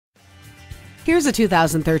Here's a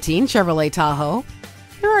 2013 Chevrolet Tahoe.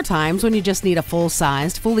 There are times when you just need a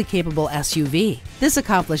full-sized, fully capable SUV. This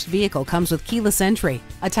accomplished vehicle comes with keyless entry,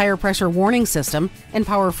 a tire pressure warning system, and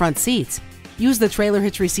power front seats. Use the trailer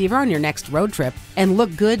hitch receiver on your next road trip and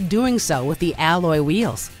look good doing so with the alloy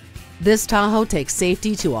wheels. This Tahoe takes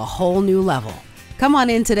safety to a whole new level. Come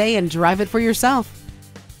on in today and drive it for yourself.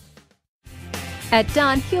 At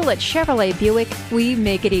Don Hewlett Chevrolet Buick, we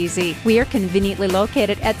make it easy. We are conveniently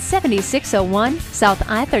located at 7601 South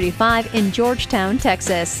I-35 in Georgetown,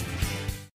 Texas.